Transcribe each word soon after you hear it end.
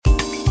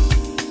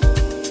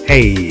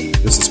Hey,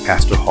 this is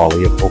Pastor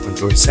Hawley of Open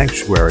Door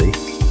Sanctuary,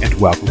 and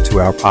welcome to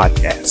our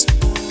podcast.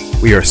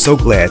 We are so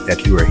glad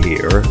that you are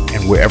here,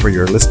 and wherever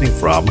you're listening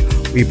from,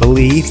 we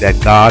believe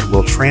that God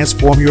will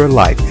transform your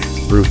life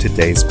through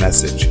today's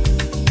message.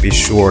 Be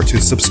sure to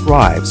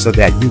subscribe so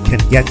that you can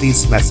get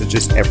these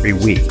messages every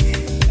week,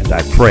 and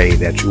I pray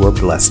that you are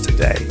blessed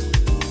today.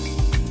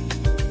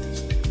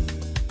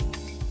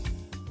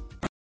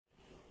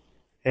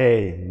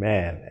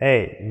 Amen,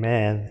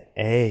 amen,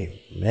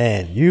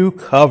 amen. You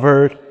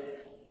covered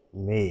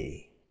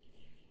me.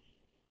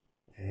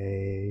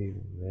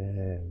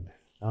 Amen.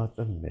 Don't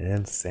the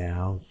men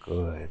sound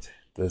good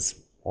this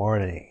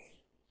morning?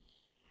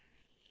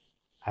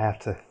 I have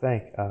to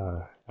thank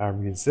our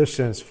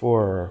musicians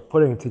for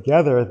putting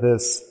together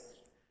this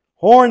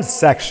horn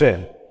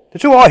section.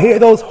 Did you all hear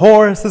those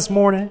horns this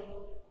morning?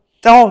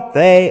 Don't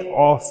they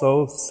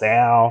also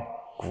sound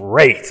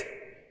great?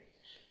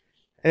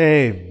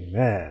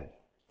 Amen.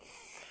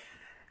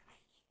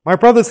 My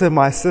brothers and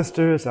my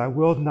sisters, I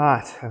will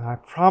not, and I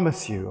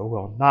promise you, I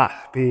will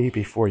not be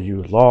before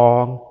you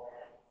long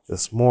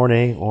this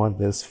morning on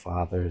this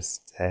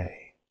Father's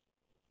Day.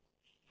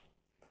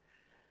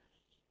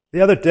 The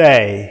other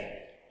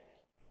day,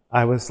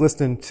 I was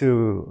listening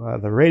to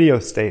the radio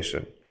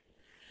station,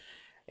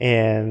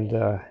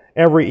 and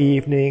every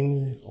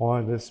evening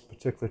on this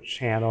particular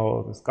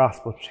channel, this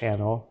gospel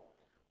channel,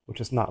 which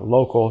is not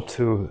local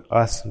to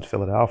us in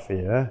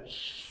Philadelphia,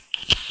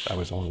 I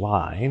was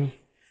online,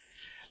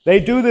 they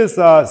do this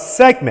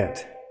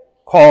segment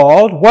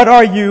called, What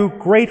Are You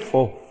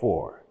Grateful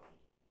For?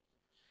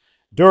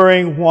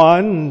 During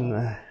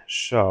one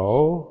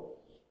show,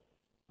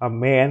 a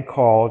man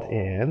called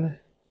in.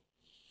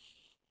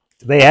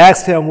 They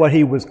asked him what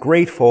he was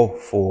grateful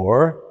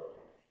for,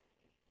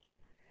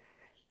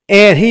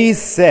 and he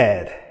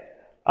said,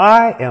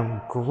 I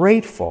am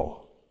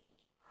grateful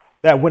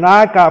that when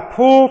I got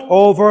pulled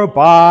over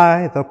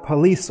by a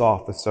police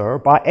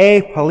officer,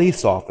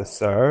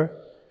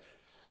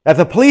 that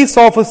the police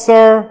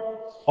officer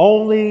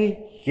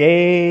only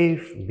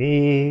gave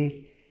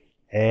me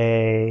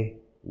a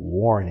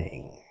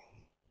warning.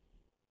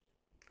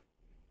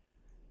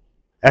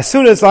 As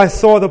soon as I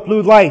saw the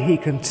blue light, he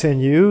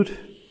continued,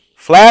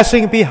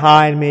 flashing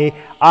behind me,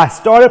 I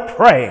started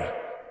praying.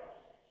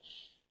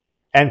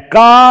 And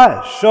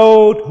God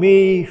showed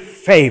me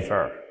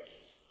favor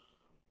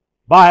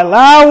by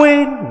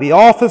allowing the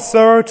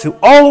officer to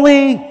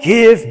only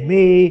give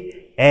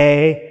me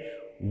a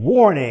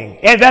warning,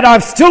 and that I'm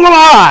still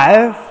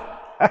alive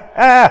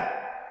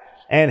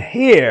and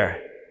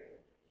here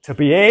to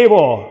be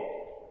able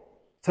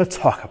to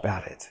talk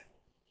about it.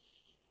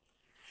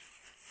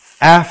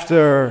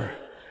 After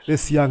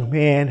this young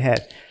man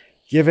had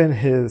given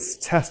his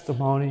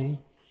testimony,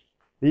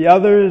 the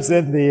others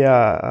in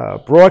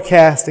the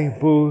broadcasting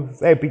booth,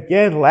 they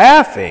began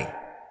laughing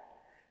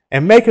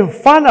and making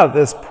fun of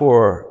this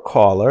poor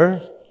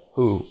caller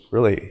who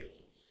really,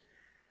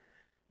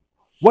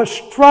 what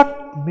struck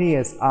me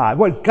as odd,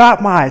 what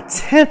got my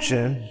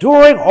attention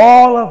during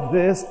all of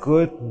this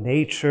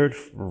good-natured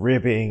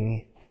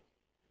ribbing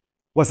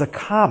was a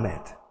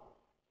comment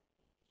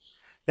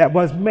that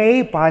was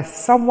made by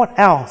someone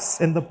else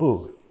in the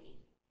booth.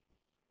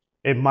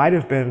 It might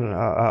have been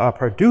a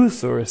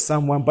producer or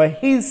someone, but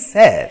he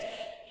said,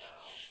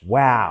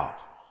 wow,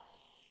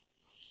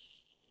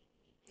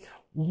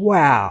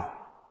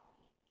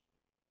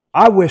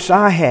 I wish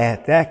I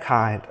had that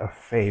kind of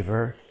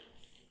favor.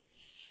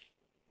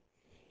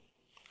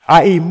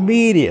 I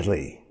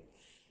immediately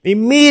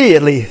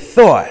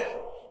thought,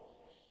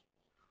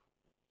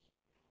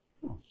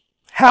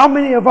 how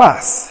many of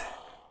us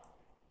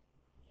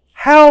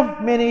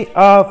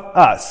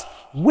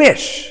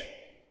wish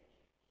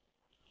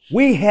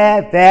we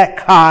had that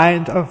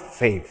kind of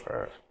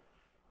favor,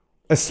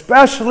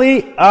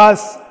 especially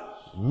us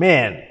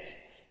men?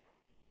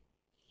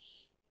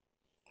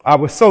 I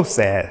was so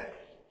sad.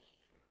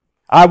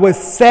 I was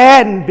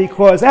saddened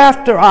because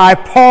after I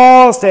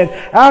paused and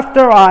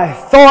after I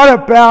thought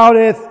about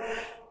it,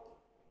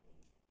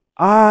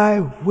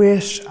 I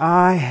wish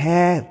I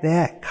had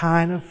that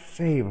kind of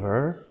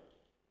favor.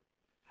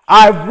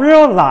 I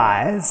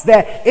realized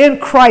that in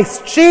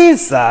Christ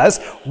Jesus,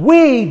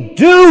 we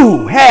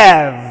do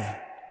have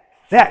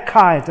that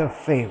kind of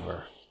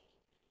favor.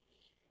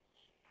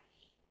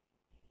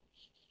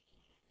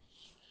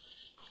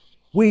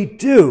 We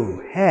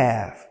do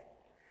have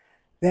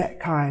that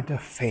kind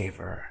of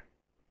favor.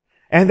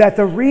 And that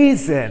the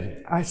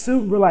reason, I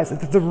soon realized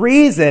that the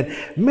reason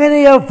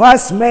many of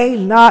us may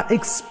not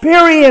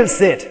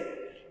experience it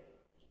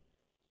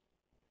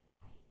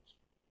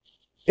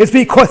is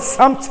because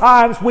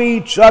sometimes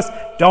we just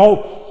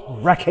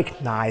don't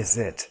recognize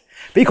it.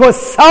 Because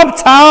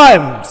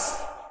sometimes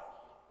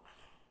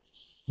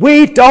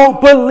we don't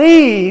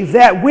believe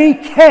that we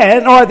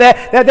can or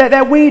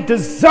that we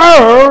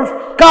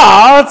deserve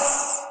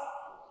God's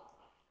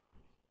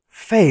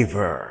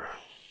favor.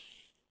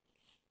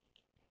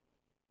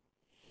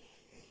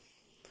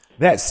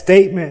 That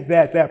statement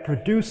that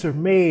producer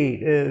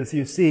made is,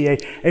 you see,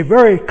 a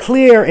very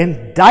clear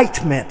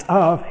indictment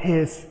of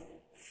his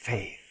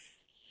faith.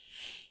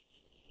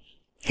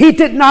 He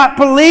did not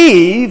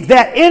believe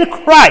that in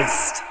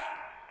Christ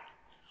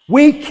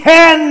we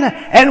can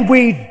and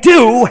we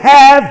do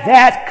have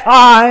that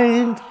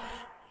kind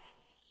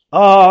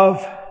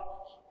of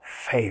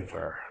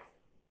favor.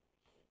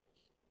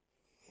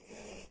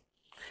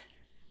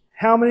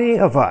 How many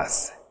of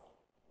us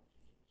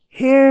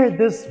here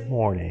this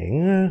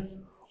morning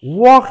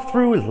walk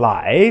through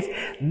life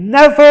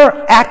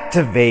never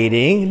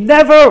activating,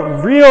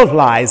 never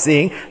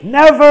realizing,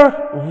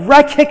 never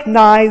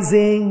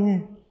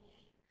recognizing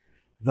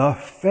the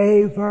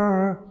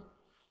favor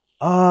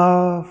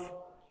of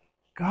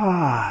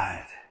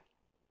God?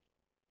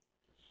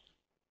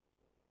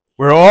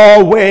 We're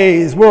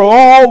always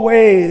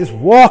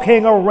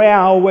walking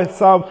around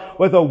with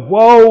a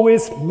woe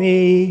is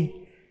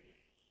me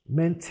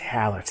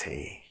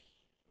mentality.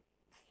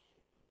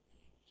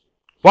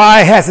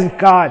 Why hasn't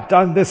God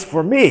done this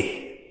for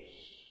me?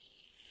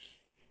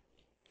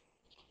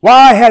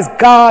 Why has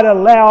God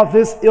allowed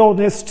this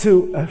illness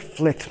to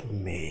afflict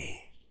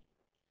me?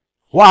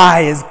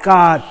 Why is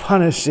God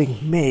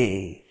punishing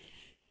me?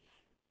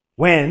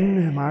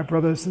 When, my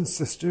brothers and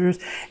sisters,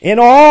 in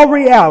all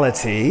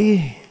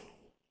reality,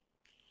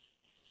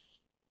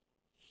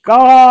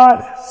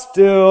 God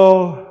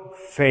still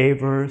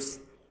favors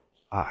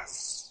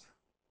us.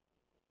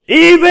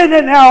 Even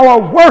in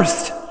our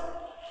worst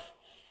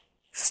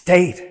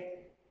state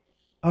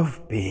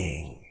of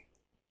being,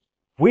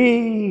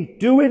 we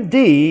do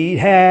indeed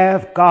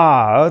have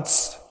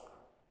God's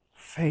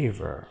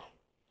favor.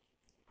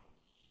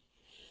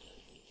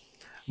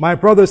 My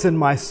brothers and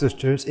my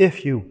sisters,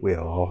 if you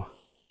will,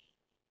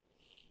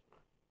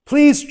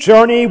 please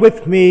journey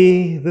with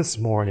me this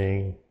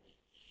morning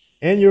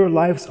in your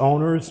life's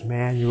owner's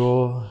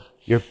manual,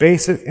 your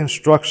basic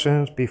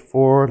instructions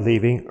before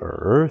leaving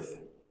earth.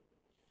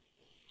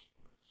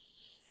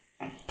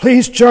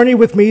 Please journey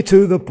with me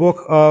to the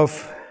book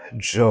of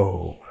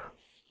Job.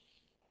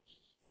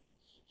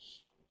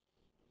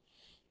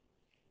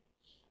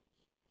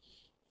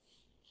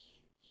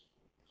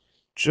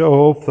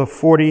 Job, the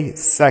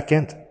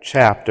 42nd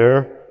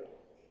chapter.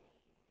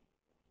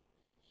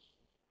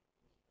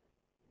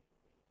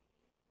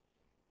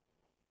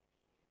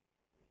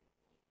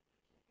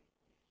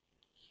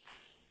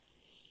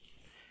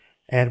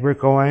 And we're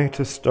going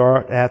to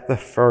start at the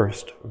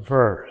first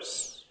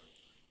verse.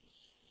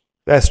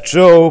 That's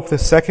Job, the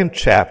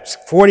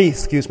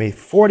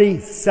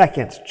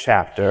 42nd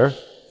chapter.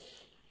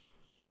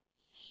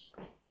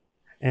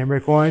 And we're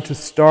going to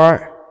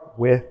start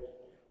with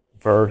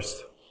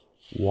verse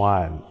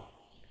 1.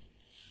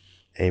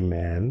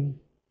 Amen.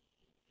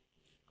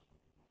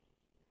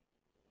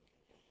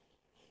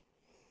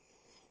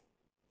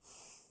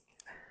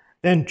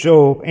 Then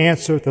Job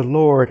answered the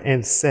Lord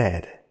and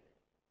said,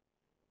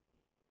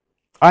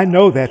 I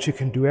know that you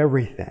can do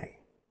everything,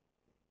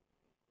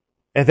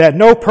 and that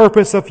no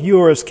purpose of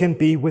yours can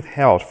be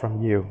withheld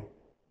from you.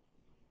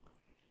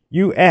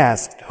 You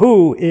asked,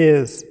 who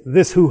is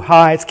this who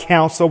hides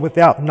counsel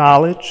without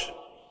knowledge?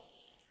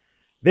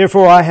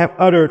 Therefore I have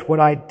uttered what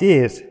I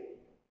did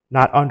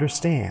not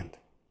understand,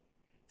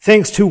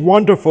 things too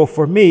wonderful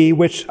for me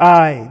which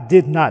I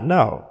did not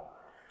know.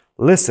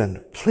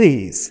 Listen,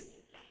 please,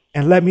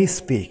 and let me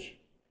speak.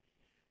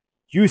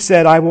 You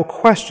said, I will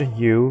question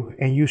you,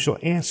 and you shall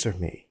answer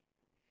me.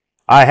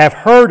 I have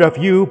heard of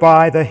you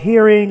by the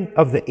hearing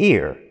of the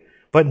ear,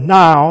 but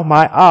now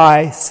my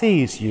eye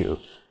sees you.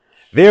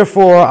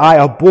 Therefore I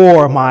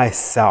abhor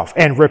myself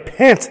and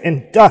repent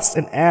in dust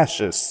and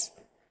ashes.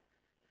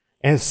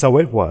 And so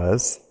it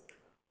was,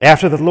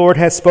 after the Lord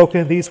had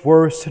spoken these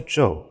words to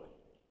Job,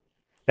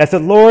 that the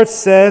Lord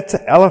said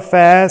to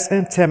Eliphaz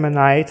and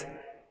Temanite,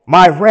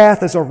 my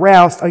wrath is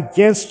aroused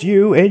against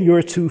you and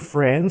your two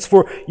friends,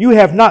 for you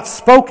have not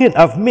spoken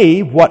of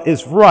me what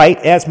is right,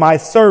 as my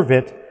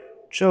servant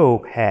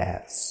Job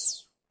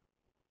has.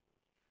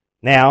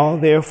 Now,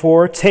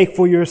 therefore, take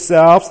for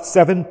yourselves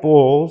 7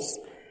 bulls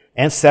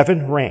and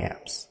 7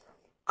 rams.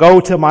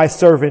 Go to my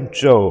servant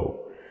Job,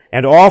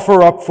 and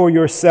offer up for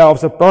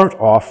yourselves a burnt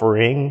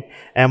offering,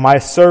 and my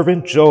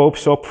servant Job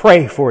shall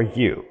pray for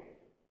you.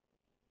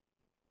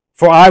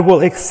 For I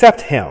will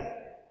accept him,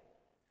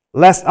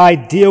 lest I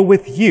deal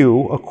with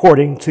you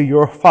according to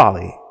your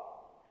folly,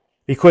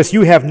 because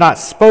you have not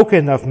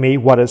spoken of me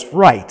what is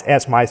right,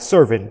 as my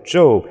servant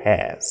Job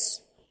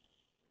has.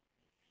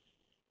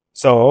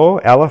 So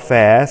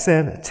Eliphaz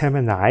and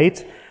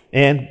Temanite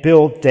and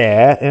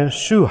Bildad and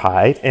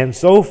Shuhite and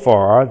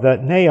Zophar the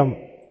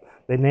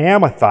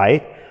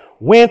Naamathite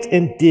went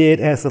and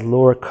did as the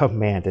Lord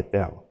commanded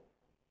them.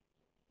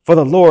 For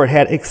the Lord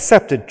had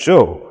accepted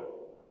Job,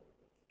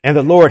 and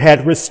the Lord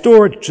had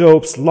restored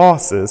Job's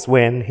losses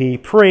when he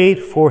prayed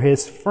for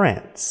his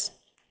friends.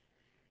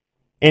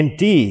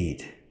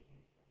 Indeed,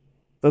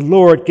 the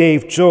Lord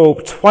gave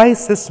Job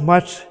twice as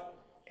much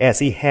as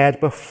he had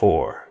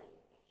before.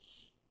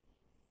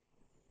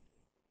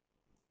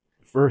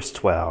 Verse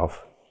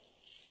 12.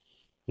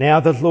 Now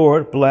the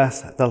Lord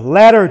blessed the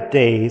latter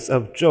days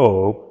of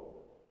Job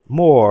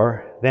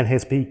more than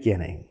his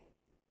beginning.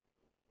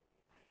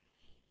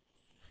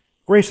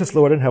 Gracious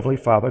Lord and Heavenly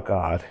Father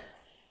God,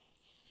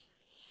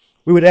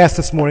 we would ask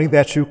this morning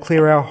that you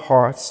clear our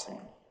hearts,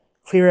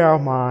 clear our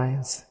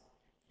minds,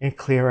 and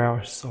clear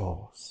our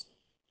souls,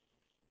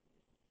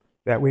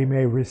 that we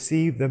may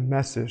receive the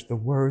message, the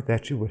word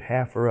that you would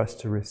have for us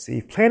to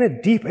receive. Plant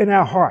it deep in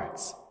our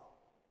hearts,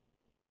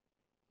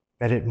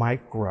 that it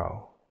might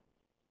grow.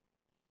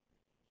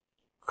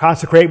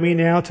 Consecrate me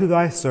now to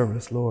thy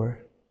service,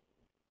 Lord,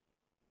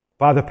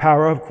 by the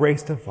power of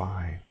grace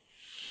divine.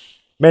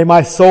 May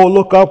my soul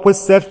look up with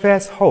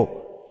steadfast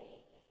hope,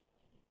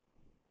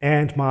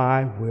 and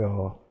my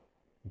will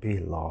be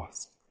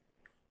lost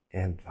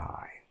in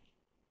thine.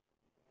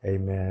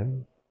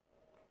 Amen.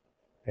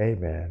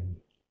 Amen.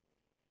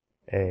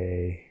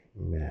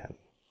 Amen.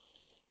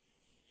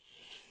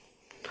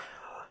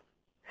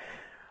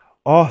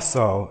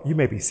 Also, you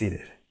may be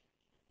seated.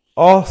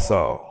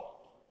 Also,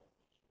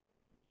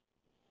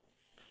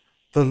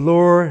 the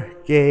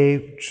Lord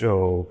gave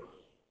Job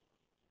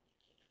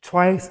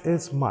twice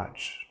as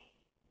much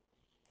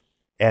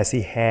as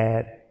he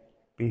had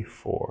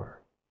before.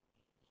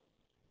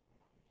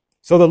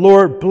 So the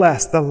Lord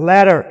blessed the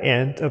latter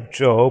end of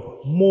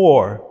Job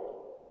more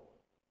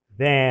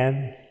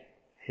than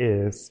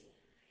his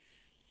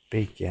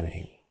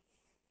beginning.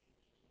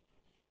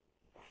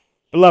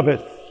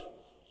 Beloved,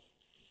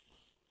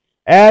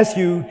 as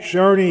you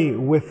journey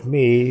with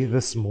me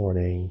this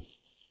morning,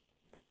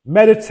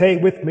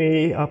 meditate with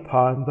me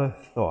upon the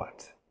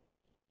thought: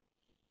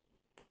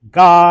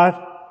 God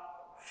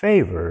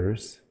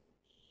favors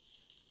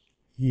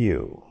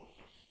you.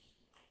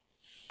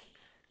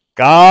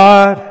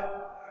 God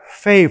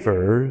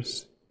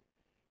favors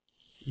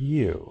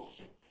you.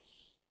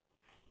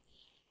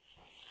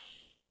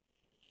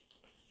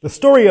 The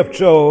story of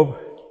Job,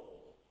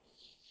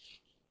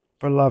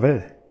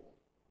 beloved,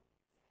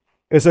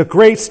 is a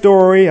great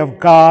story of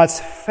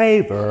God's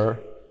favor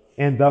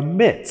in the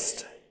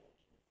midst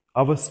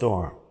of a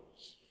storm.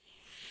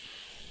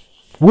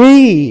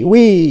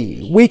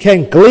 We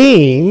can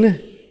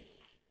glean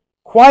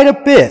quite a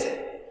bit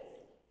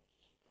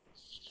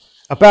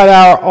about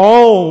our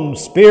own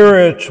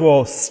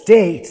spiritual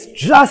state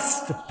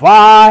just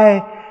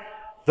by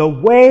the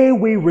way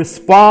we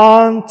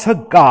respond to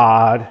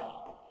God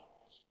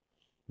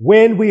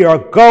when we are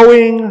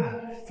going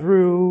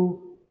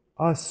through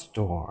a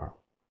storm,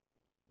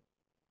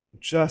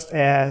 just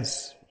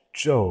as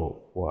Job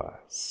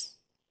was.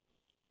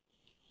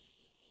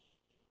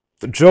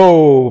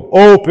 Job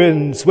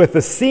opens with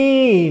a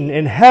scene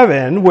in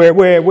heaven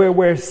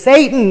where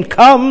Satan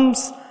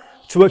comes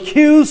to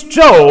accuse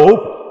Job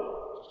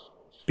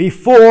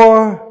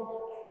before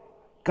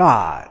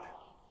God.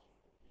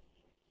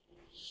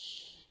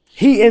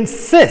 He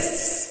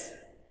insists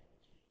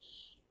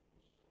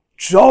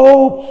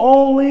Job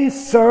only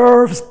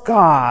serves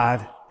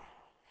God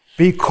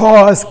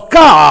because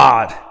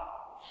God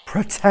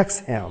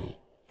protects him.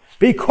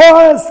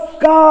 Because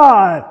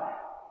God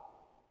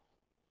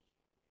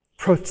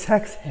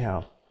protects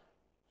him.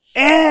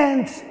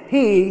 And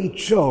he,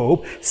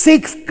 Job,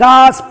 seeks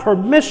God's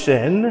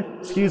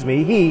permission,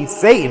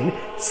 Satan,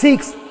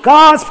 seeks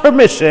God's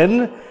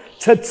permission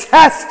to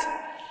test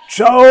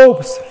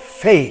Job's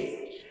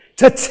faith,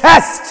 to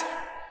test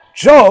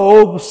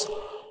Job's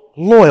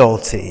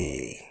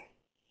loyalty.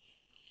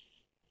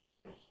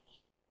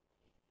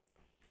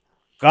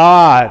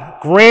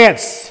 God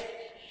grants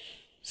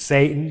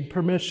Satan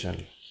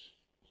permission,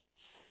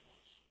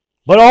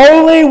 but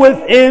only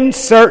within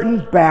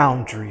certain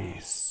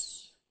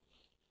boundaries.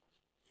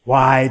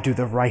 Why do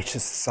the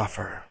righteous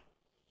suffer?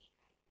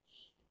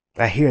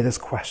 I hear this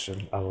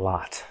question a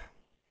lot.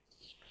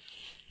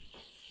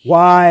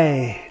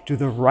 Why do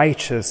the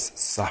righteous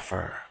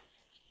suffer?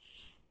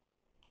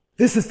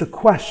 This is the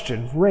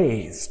question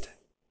raised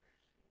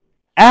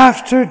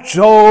after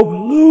Job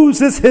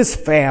loses his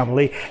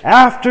family,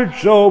 after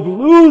Job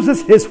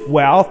loses his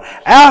wealth,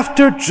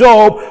 after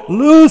Job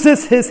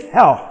loses his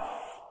health.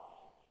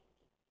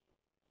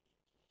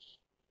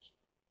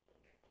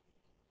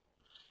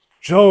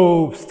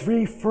 Job's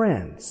three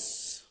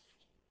friends,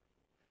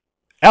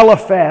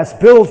 Eliphaz,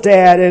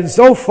 Bildad, and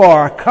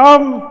Zophar,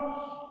 come,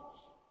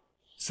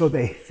 so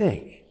they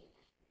think,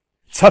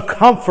 to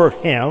comfort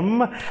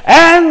him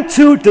and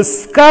to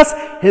discuss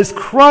his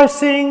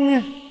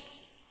crushing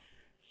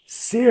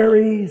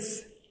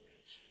series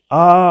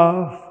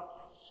of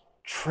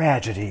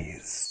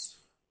tragedies.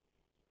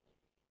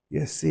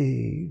 You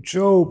see,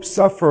 Job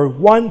suffered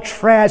one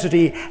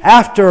tragedy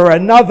after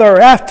another,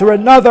 after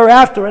another,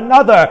 after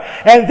another.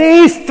 And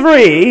these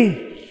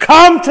three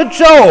come to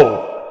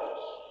Job.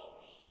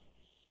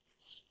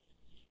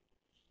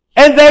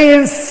 And they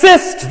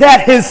insist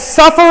that his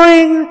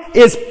suffering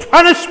is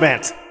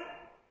punishment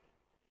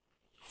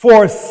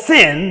for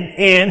sin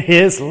in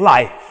his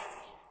life.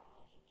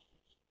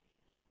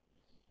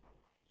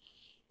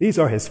 These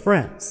are his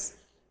friends.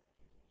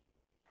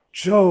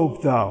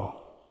 Job, though,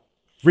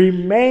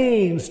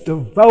 remains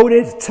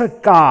devoted to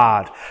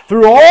God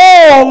through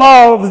all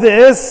of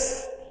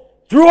this,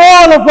 through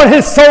all of what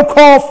his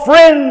so-called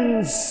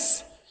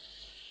friends,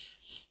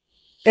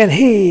 and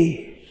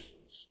he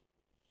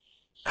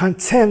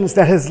contends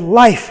that his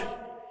life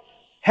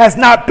has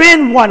not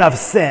been one of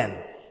sin.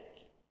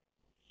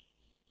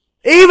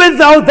 Even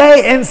though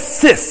they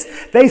insist,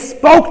 they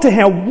spoke to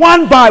him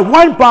one by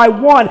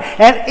one,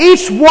 and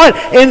each one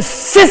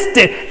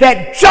insisted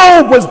that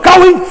Job was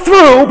going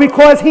through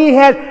because he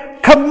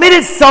had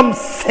committed some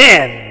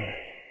sin.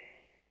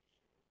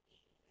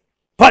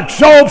 But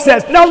Job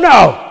says, no,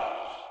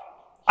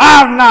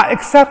 I'm not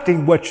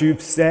accepting what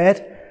you've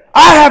said.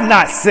 I have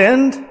not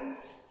sinned.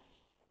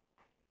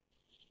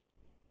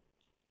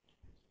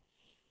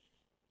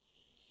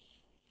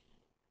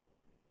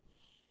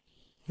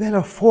 Then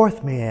a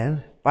fourth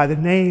man by the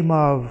name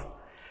of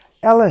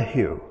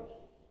Elihu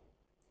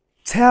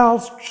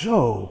tells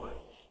Job,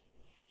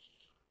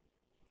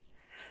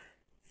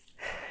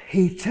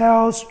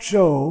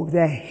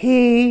 that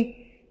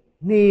he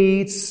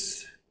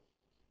needs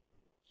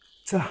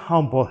to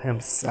humble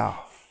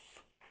himself,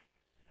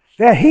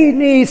 that he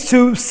needs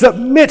to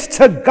submit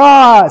to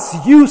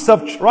God's use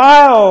of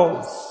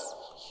trials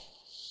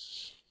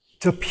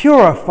to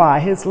purify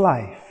his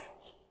life.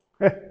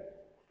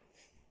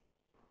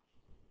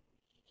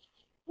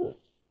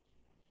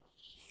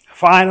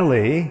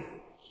 Finally,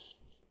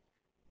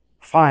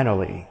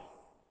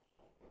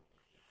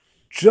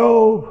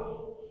 Job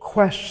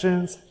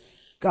questions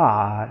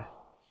God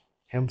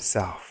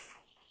himself.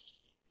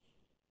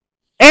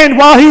 And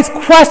while he's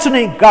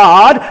questioning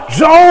God,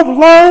 Job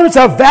learns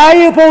a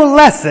valuable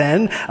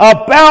lesson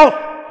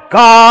about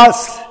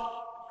God's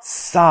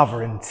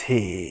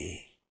sovereignty.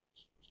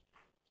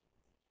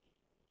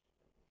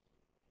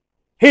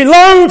 He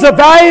learns a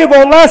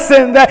valuable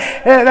lesson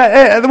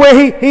that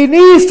where he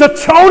needs to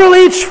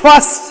totally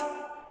trust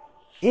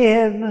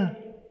in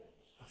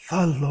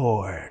the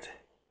Lord.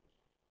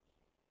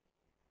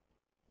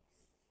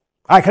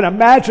 I can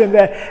imagine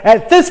that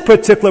at this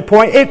particular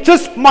point, it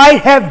just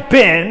might have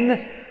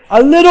been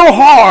a little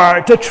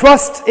hard to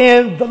trust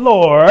in the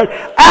Lord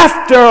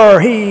after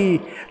he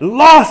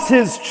lost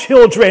his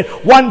children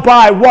one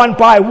by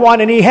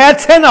one, and he had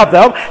 10 of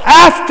them,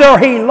 after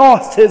he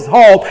lost his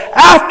home,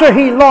 after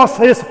he lost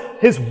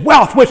his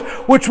wealth,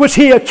 which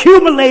he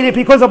accumulated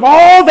because of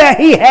all that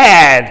he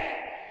had.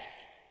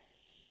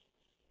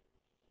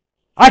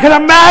 I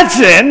can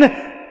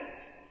imagine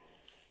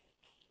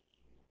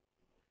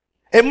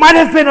it might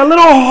have been a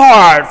little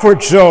hard for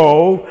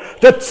Job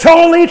to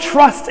totally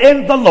trust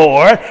in the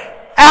Lord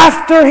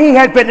after he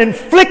had been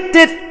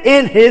inflicted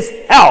in his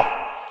health.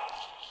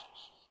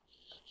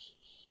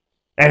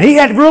 And he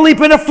had really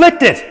been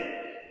afflicted.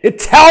 It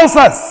tells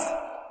us.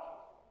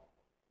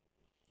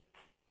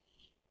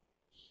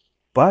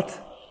 But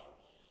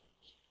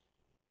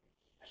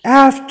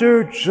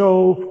after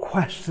Job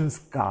questions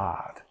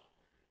God,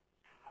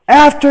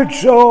 after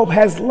Job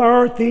has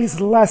learned these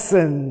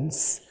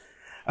lessons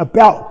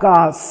about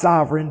God's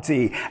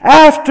sovereignty,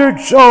 after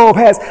Job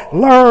has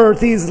learned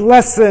these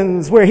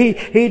lessons where he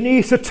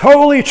needs to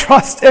totally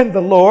trust in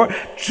the Lord,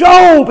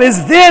 Job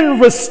is then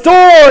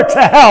restored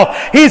to health.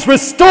 He's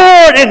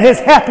restored in his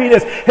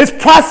happiness. His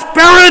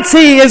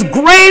prosperity is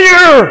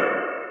greater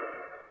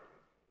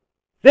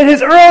than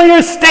his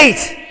earlier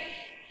state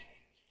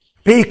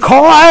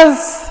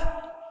because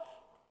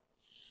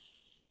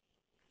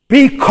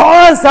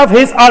of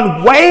his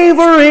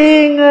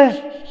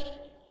unwavering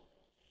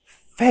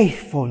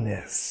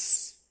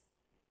faithfulness.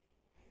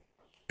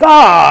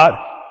 God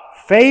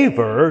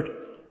favored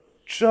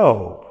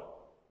Job.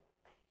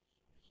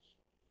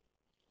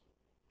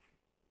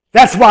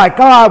 That's why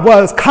God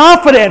was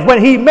confident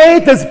when he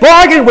made this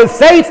bargain with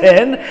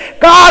Satan.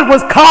 God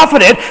was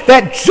confident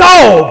that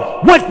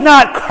Job would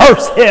not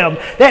curse him,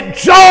 that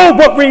Job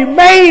would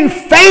remain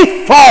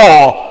faithful.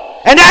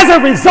 And as a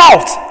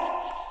result,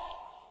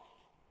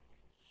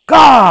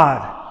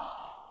 God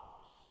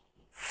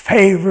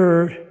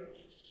favored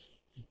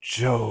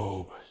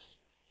Job.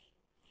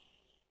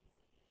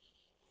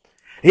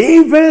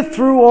 Even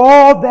through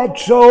all that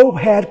Job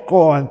had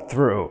gone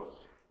through,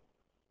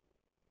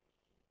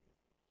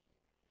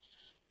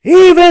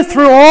 even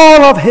through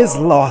all of his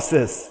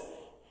losses,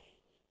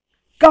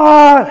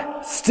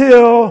 God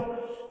still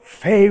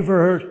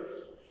favored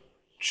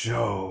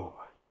Job.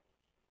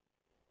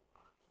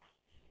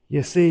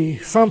 You see,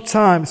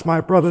 sometimes,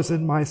 my brothers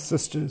and my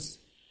sisters,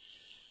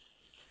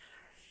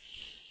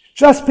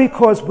 just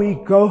because we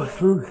go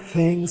through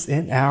things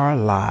in our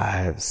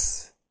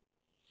lives,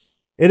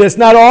 it is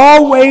not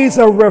always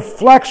a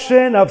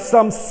reflection of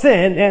some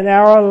sin in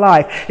our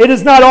life. It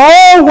is not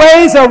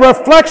always a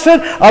reflection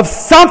of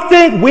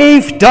something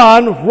we've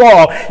done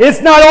wrong.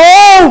 It's not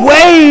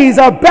always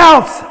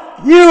about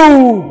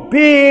you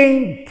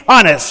being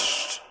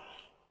punished.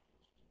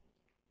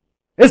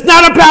 It's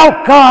not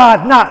about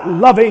God not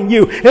loving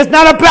you. It's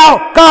not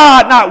about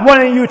God not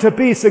wanting you to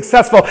be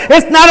successful.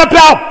 It's not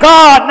about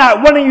God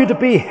not wanting you to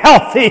be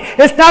healthy.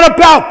 It's not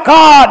about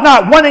God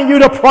not wanting you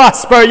to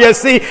prosper, you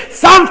see.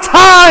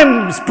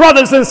 Sometimes,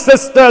 brothers and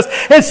sisters,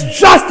 it's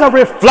just a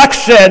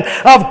reflection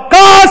of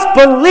God's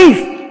belief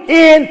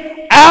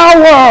in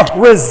our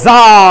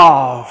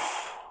resolve.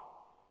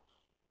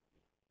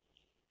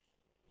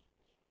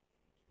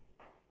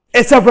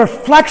 It's a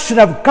reflection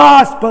of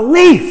God's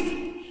belief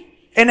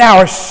in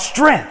our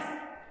strength.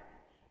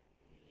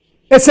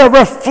 It's a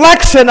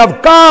reflection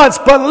of God's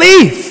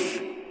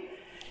belief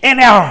in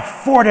our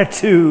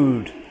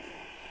fortitude.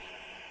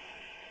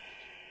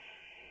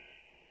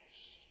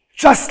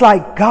 Just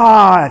like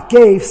God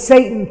gave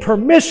Satan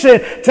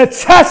permission to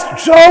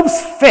test Job's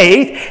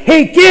faith,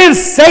 he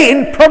gives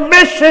Satan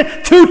permission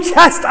to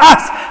test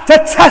us, to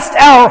test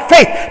our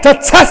faith, to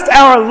test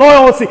our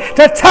loyalty,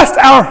 to test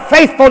our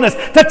faithfulness,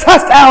 to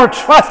test our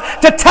trust,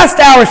 to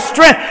test our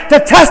strength, to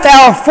test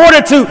our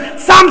fortitude.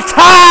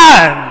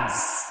 Sometimes,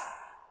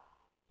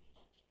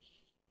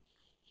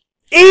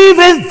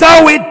 even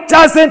though it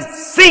doesn't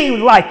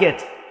seem like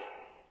it,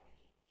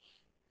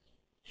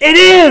 it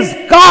is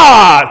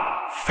God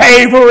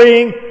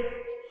favoring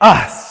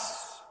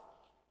us.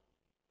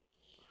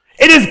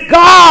 It is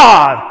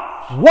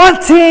God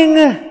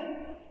wanting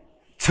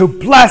to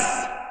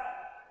bless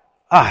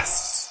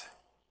us.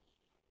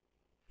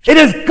 It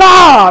is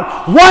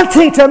God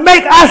wanting to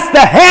make us the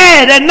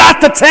head and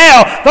not the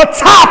tail, the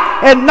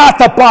top and not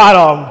the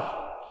bottom.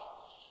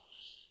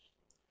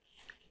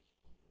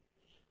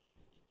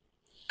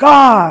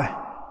 God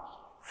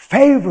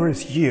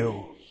favors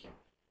you.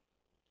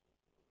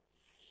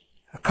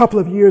 A couple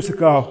of years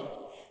ago,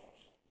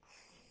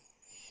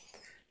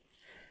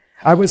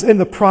 I was in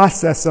the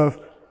process of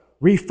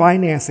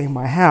refinancing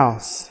my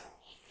house.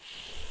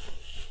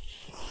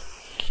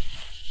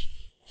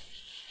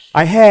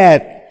 I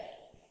had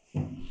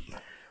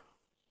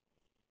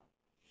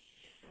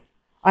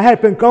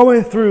been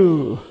going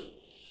through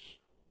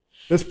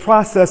this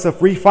process of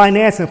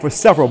refinancing for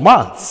several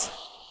months.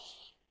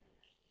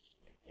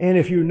 And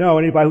if you know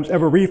anybody who's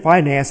ever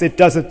refinanced, it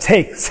doesn't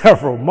take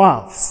several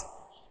months.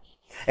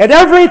 And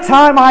every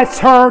time I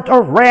turned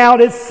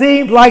around, it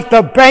seemed like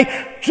the bank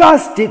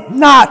just did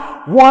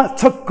not want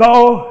to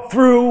go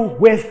through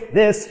with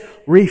this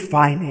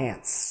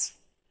refinance.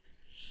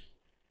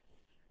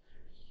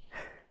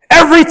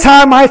 Every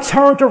time I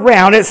turned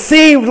around, it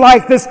seemed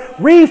like this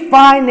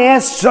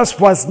refinance just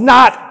was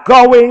not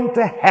going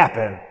to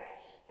happen.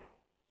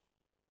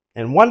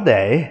 And one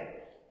day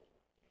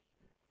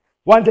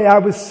I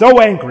was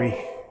so angry.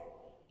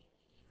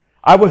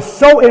 I was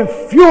so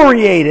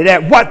infuriated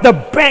at what the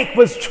bank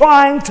was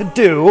trying to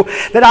do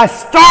that I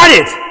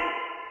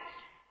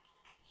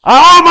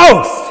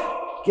almost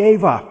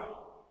gave up.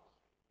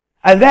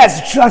 And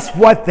that's just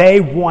what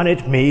they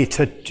wanted me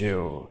to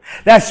do.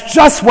 That's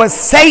just what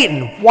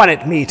Satan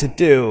wanted me to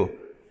do.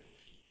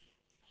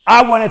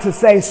 I wanted to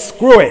say,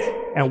 screw it,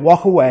 and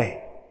walk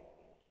away.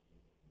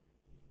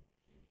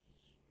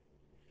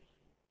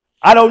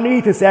 I don't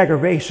need this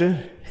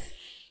aggravation.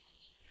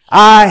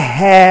 I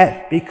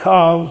had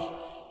become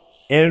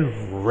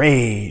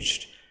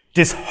enraged,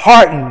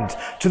 disheartened,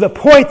 to the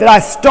point that I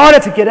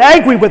started to get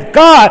angry with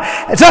God,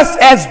 just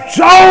as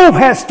Job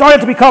has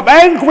started to become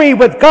angry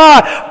with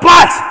God.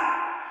 But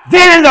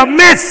then in the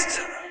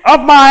midst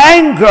of my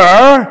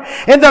anger,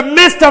 in the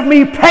midst of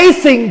me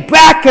pacing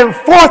back and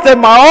forth in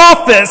my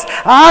office,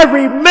 I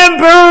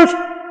remembered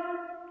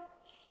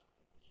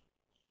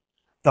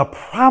the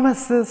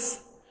promises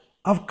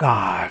of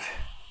God.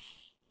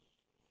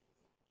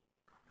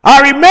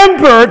 I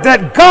remembered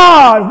that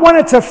God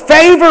wanted to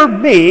favor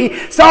me,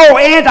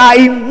 and I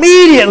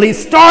immediately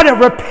started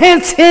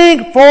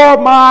repenting for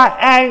my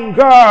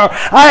anger.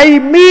 I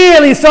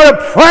immediately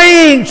started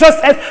praying just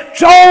as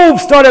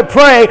Job started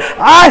praying.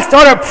 I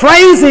started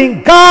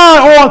praising God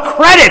on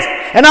credit,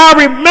 and I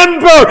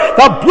remembered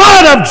the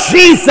blood of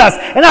Jesus,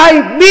 and I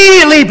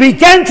immediately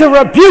began to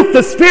rebuke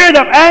the spirit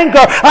of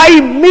anger. I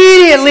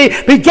immediately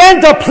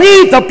began to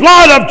plead the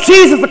blood of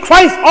Jesus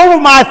Christ over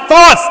my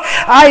thoughts.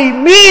 I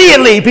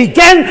immediately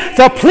began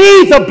to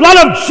plead the blood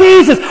of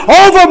Jesus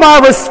over my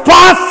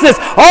responses,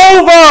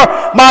 over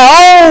my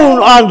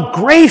own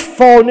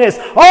ungratefulness,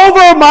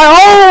 over my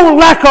own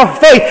lack of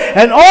faith,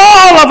 and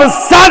all of a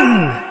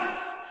sudden,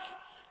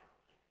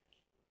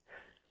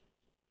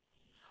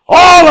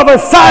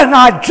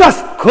 I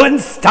just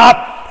couldn't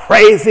stop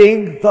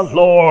praising the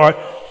Lord,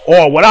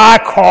 or what I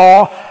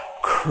call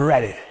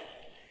credit.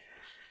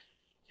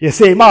 You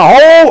see, my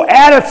whole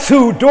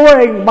attitude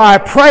during my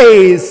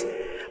praise,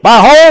 my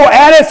whole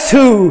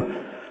attitude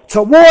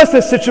towards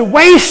the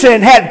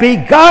situation had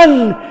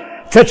begun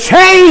to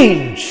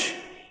change.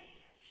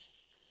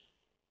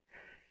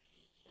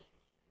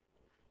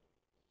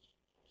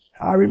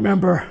 I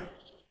remember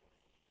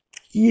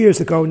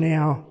years ago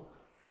now,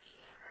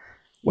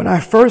 when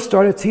I first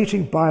started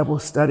teaching Bible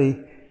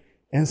study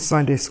in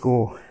Sunday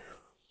school,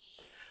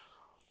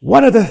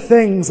 one of the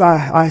things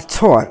I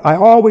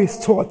always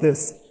taught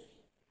this,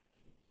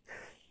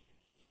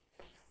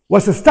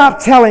 was to stop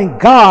telling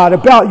God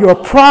about your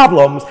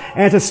problems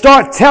and to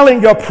start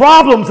telling your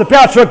problems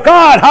about your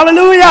God.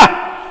 Hallelujah!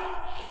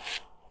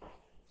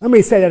 Let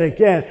me say that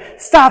again.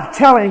 Stop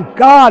telling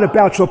God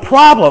about your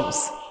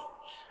problems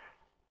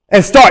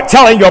and start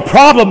telling your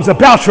problems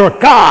about your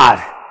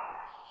God.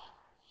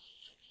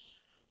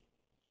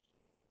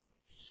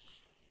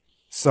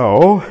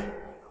 So,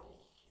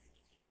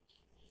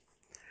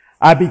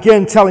 I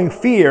began telling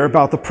fear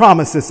about the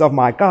promises of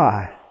my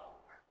God.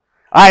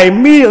 I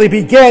immediately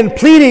began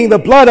pleading the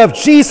blood of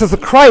Jesus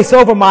Christ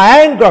over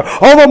my anger,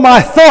 over my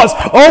thoughts,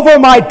 over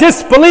my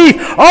disbelief.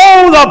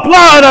 Oh, the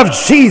blood of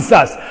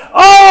Jesus.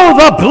 Oh,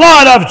 the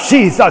blood of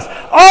Jesus.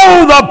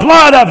 Oh, the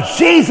blood of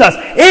Jesus.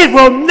 It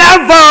will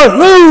never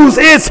lose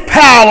its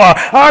power.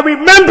 I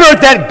remembered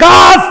that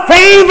God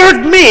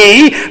favored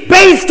me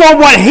based on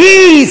what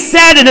He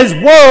said in His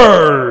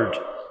Word.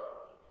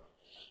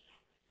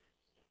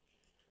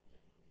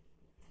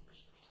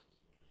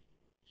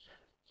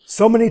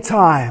 So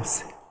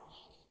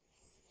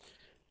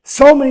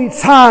many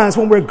times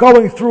when we're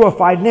going through a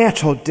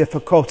financial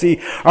difficulty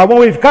or when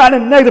we've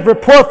gotten a negative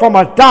report from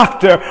a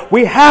doctor,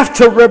 we have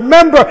to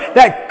remember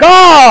that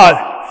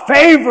God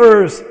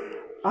favors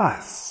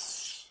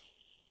us.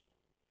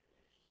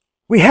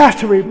 We have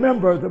to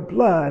remember the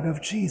blood of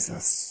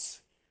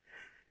Jesus.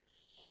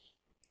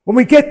 When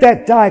we get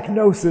that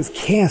diagnosis,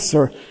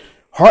 cancer,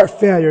 heart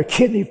failure,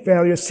 kidney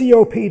failure,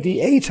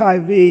 COPD,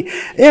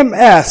 HIV,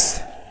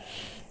 MS,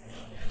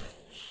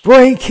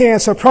 brain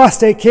cancer,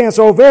 prostate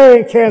cancer,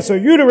 ovarian cancer,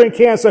 uterine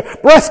cancer,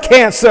 breast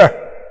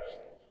cancer,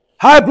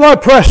 high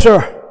blood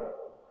pressure,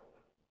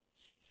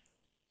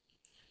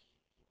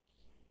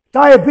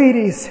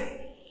 diabetes,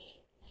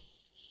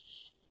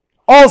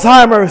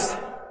 Alzheimer's,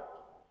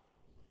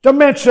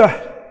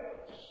 dementia.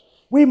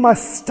 We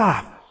must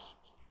stop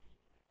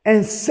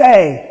and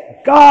say,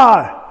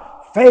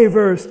 God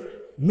favors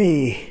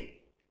me.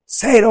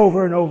 Say it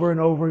over and over and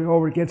over and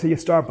over again until you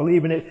start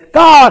believing it.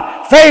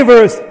 God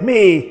favors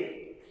me.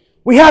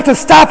 We have to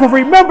stop and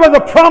remember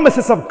the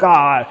promises of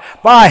God.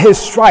 By His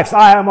stripes,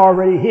 I am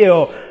already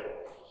healed.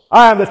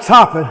 I am the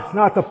top and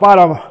not the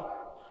bottom.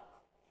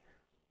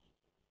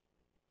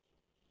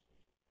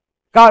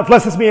 God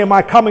blesses me in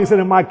my comings and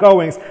in my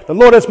goings. The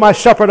Lord is my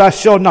shepherd, I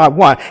shall not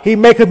want. He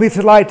maketh me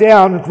to lie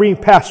down in green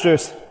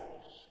pastures.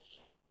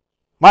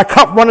 My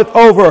cup runneth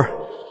over.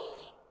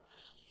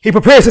 He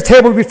prepares a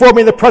table before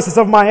me in the presence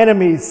of my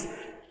enemies.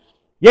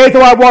 Yea,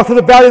 though I walk through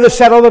the valley of the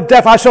shadow of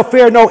death, I shall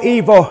fear no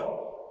evil.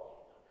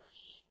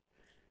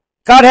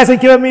 God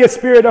hasn't given me a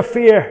spirit of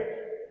fear.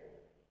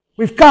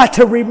 We've got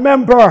to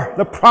remember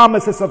the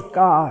promises of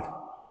God.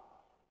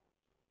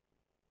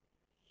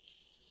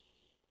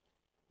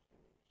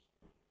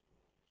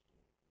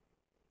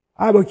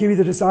 I will give you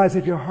the desires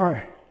of your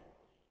heart.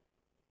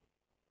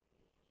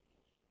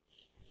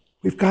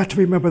 We've got to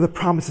remember the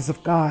promises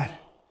of God.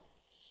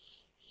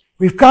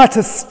 We've got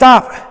to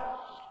stop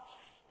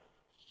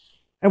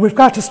and we've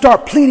got to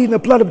start pleading the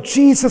blood of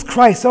Jesus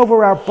Christ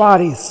over our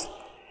bodies.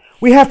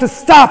 We have to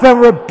stop and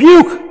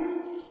rebuke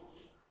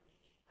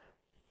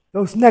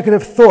those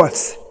negative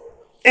thoughts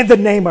in the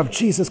name of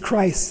Jesus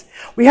Christ.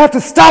 We have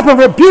to stop and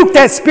rebuke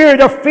that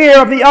spirit of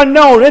fear of the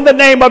unknown in the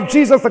name of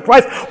Jesus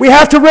Christ. We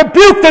have to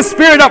rebuke the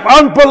spirit of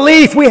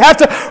unbelief. We have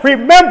to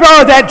remember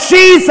that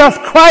Jesus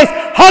Christ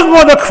hung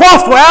on the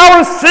cross for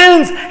our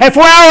sins and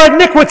for our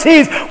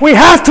iniquities. We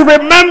have to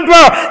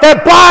remember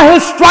that by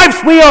His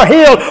stripes we are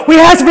healed. We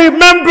have to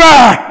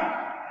remember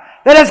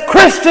that as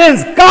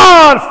Christians,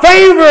 God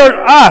favored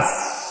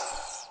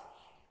us.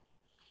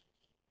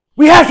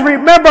 We have to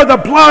remember the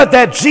blood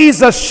that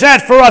Jesus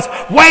shed for us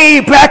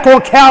way back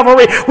on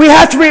Calvary. We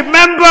have to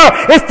remember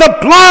it's the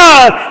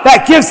blood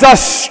that gives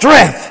us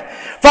strength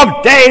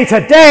from day to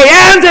day,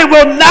 and it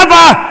will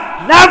never,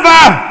 never,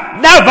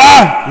 never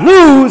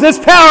lose its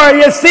power.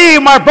 You see,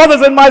 my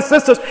brothers and my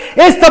sisters,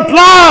 it's the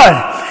blood,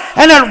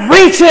 and it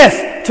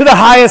reaches to the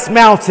highest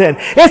mountain.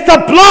 It's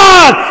the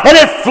blood and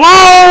it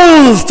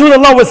flows through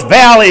the lowest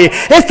valley.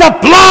 It's the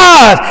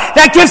blood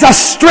that gives us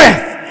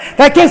strength.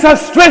 That gives us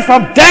strength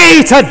from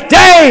day to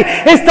day.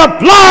 It's the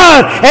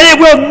blood and it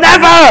will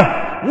never,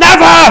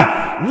 never,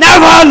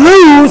 never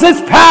lose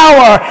its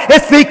power.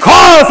 It's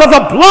because of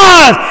the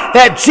blood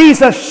that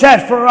Jesus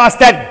shed for us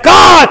that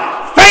God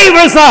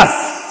favors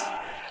us.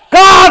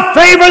 God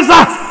favors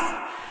us.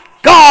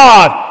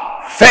 God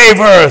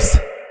favors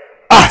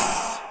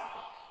us.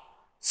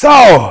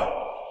 So,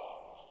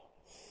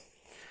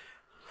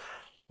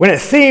 when it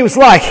seems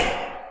like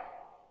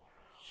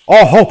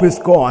all hope is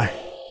gone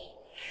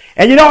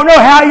and you don't know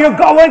how you're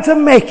going to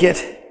make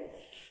it,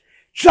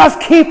 just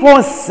keep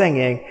on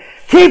singing.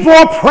 Keep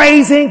on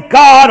praising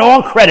God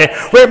on credit.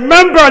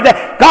 Remember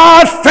that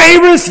God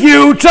favors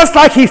you just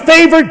like He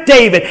favored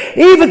David.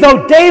 Even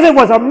though David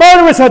was a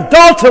murderous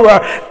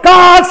adulterer,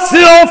 God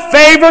still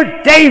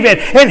favored David,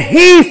 and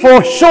He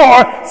for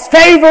sure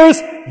favors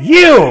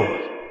you.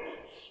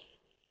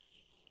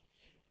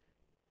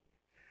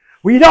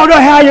 When you don't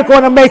know how you're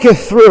going to make it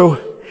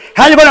through,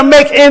 how you're going to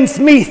make ends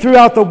meet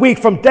throughout the week,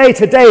 from day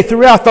to day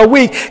throughout the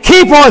week.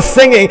 Keep on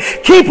singing.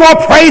 Keep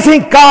on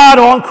praising God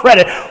on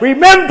credit.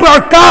 Remember,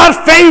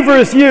 God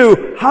favors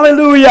you.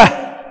 Hallelujah.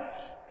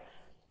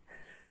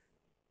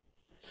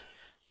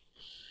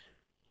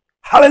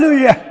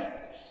 Hallelujah.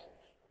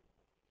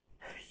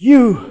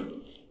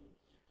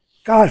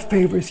 God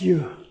favors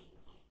you.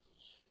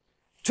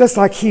 Just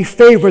like he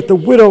favored the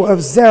widow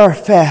of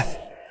Zarephath,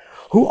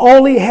 who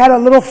only had a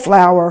little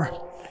flour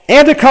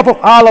and a cup of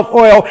olive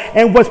oil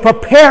and was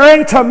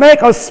preparing to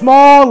make a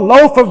small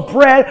loaf of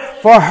bread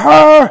for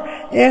her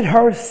and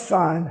her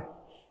son.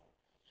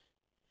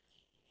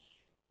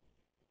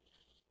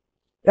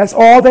 That's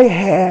all they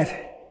had,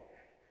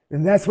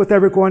 and that's what they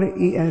were going to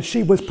eat. And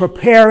she was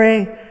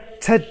preparing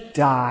to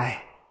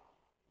die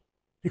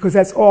because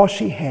that's all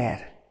she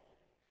had.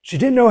 She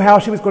didn't know how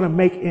she was going to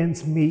make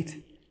ends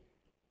meet.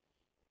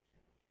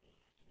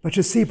 But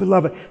you see,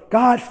 beloved,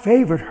 God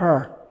favored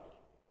her.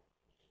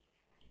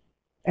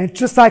 And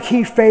just like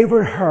he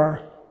favored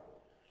her,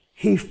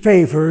 he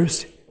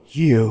favors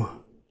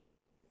you.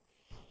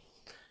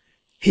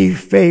 He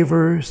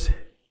favors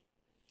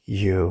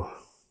you.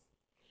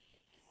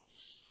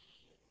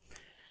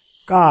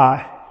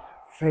 God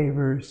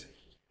favors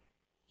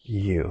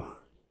you.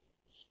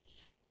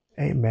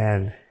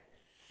 Amen.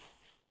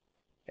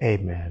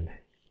 Amen.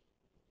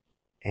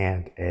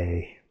 And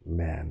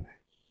amen.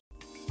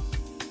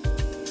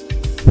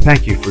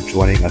 Thank you for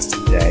joining us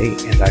today,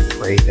 and I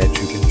pray that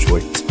you've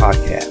enjoyed this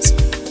podcast.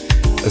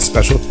 A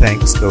special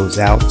thanks goes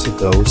out to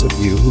those of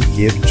you who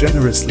give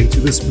generously to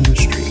this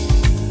ministry.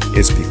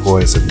 It's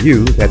because of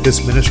you that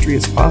this ministry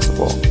is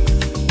possible.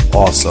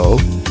 Also,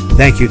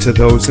 thank you to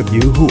those of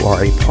you who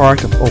are a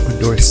part of Open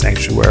Doors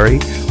Sanctuary,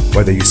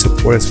 whether you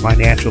support us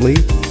financially,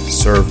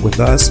 serve with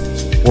us,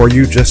 or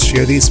you just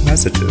share these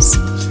messages.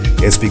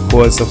 It's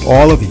because of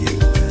all of you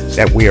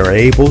that we are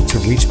able to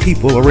reach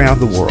people around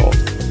the world.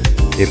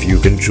 If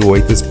you've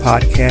enjoyed this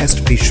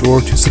podcast, be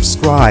sure to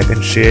subscribe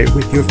and share it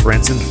with your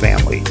friends and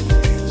family.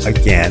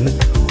 Again,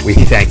 we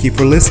thank you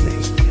for listening.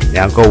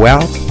 Now go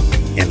out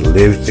and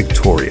live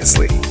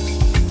victoriously.